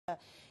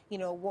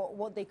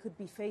what they could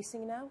be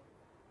facing now?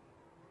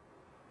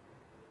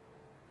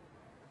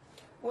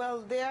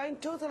 Well, there are in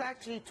total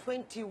actually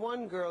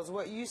 21 girls.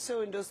 What you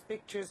saw in those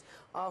pictures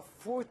are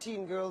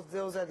 14 girls.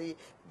 Those are the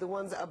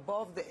ones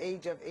above the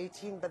age of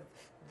 18. But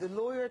the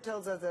lawyer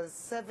tells us that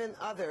 7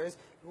 others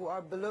who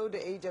are below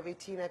the age of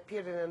 18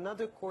 appeared in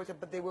another court,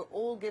 but they were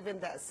all given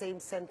that same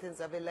sentence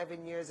of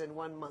 11 years and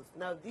 1 month.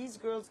 Now, these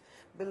girls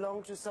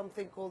belong to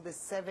something called the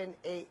 7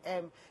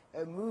 a.m.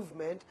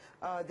 Movement.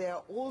 They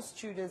are all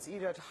students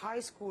either at high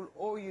school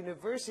or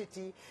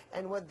university,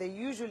 and what they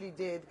usually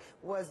did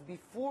was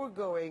before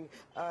going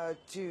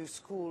to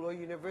school or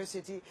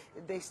university,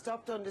 they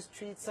stopped on the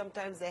street.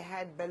 Sometimes they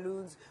had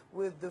balloons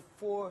with the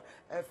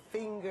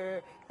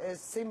 4-finger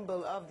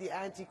symbol of the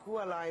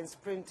anti-coup alliance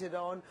printed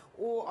on,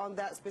 or on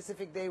that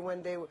specific day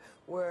when they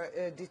were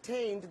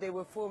detained, they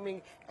were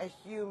forming a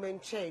human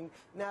chain.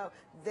 Now,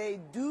 they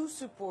do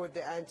support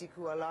the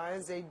anti-coup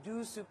alliance, they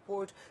do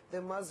support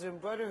the Muslim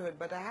Brotherhood,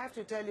 but I have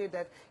to tell you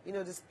that,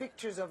 these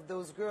pictures of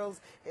those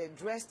girls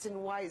dressed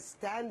in white,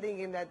 standing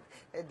in that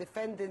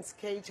defendant's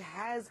cage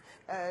has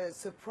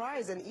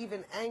surprised and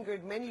even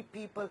angered many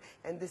people,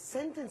 and the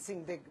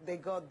sentencing they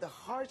got, the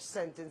harsh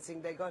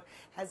sentencing they got,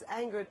 has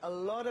angered a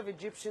lot of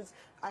Egyptians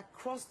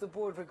across the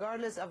board,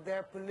 regardless of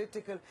their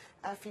political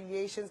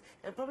affiliations,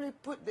 and probably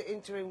put the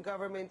interim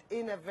government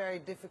in a very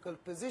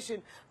difficult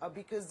position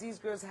because these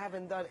girls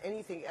haven't done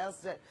anything else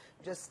than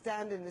just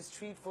stand in the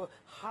street for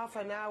half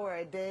an hour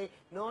a day,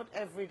 not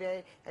every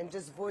day, and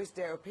just voice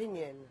their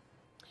opinion.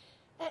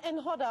 And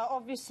Hoda,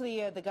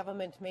 obviously the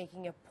government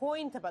making a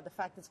point about the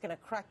fact it's going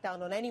to crack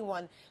down on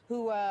anyone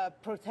who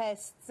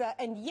protests,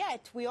 and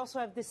yet we also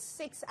have this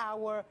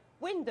 6-hour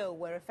window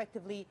where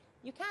effectively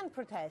you can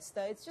protest.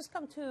 It's just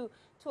come to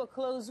a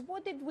close.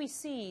 What did we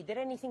see? Did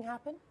anything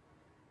happen?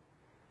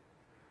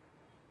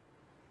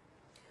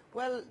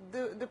 Well,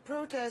 the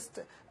protest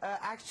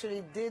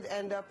actually did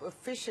end up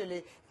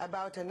officially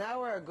about an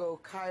hour ago,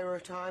 Cairo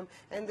time,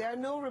 and there are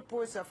no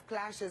reports of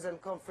clashes and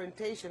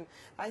confrontation.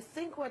 I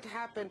think what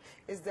happened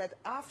is that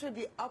after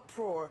the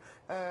uproar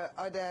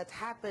that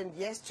happened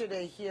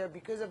yesterday here,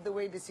 because of the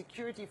way the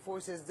security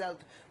forces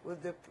dealt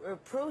with the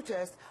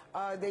protest,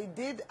 they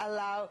did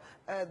allow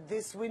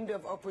this window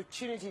of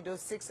opportunity,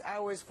 those 6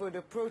 hours for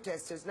the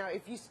protesters. Now,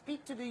 if you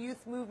speak to the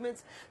youth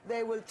movements,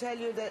 they will tell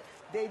you that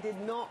they did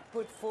not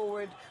put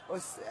forward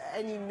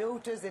any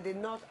notice. They did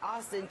not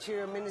ask the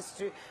Interior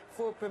Ministry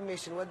for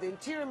permission. What the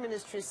Interior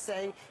Ministry is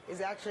saying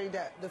is actually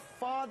that the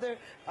father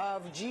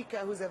of Jika,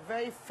 who's a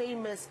very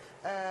famous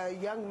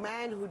young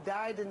man who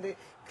died in the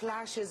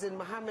clashes in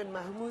Mohammed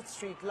Mahmoud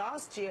Street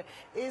last year,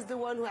 is the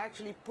one who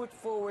actually put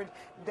forward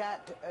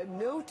that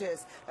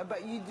notice.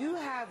 But you do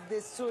have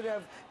this sort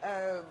of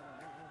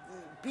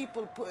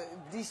people,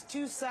 these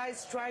two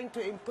sides trying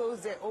to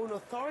impose their own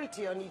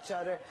authority on each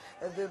other.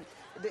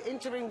 The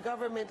interim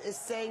government is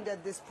saying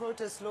that this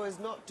protest law is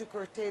not to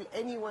curtail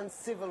anyone's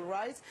civil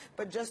rights,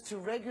 but just to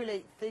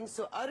regulate things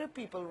so other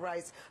people's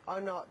rights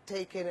are not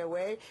taken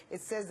away.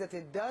 It says that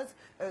it does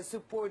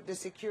support the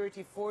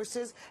security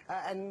forces,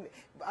 and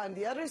on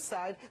the other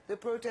side, the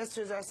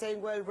protesters are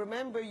saying, well,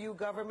 remember, you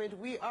government,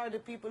 we are the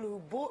people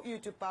who brought you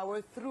to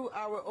power through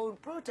our own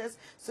protests,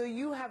 so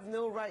you have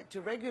no right to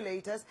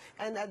regulate us,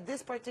 and at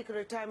this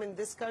particular time in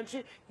this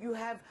country, you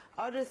have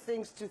other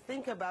things to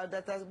think about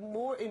that are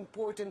more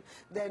important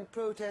than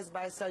protests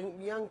by some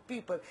young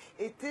people.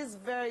 It is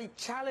very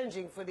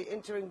challenging for the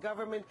interim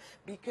government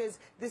because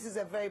this is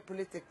a very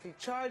politically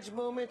charged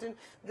moment in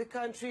the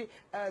country.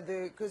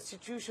 The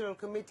Constitutional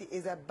Committee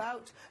is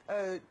about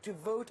to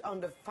vote on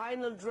the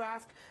final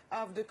draft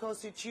of the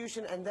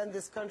Constitution, and then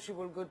this country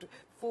will go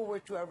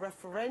forward to a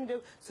referendum.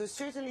 So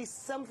certainly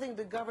something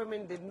the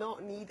government did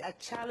not need, a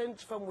challenge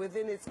from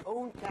within its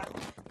own camp,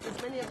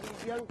 because many of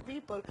these young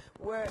people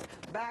were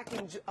back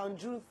on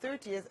June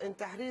 30th in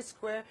Tahrir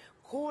Square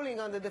calling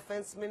on the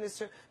defense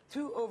minister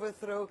to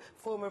overthrow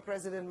former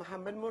President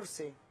Mohammed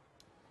Morsi.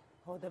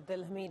 Hoda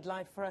Abdel-Hamid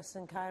live for us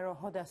in Cairo.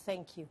 Hoda,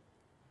 thank you.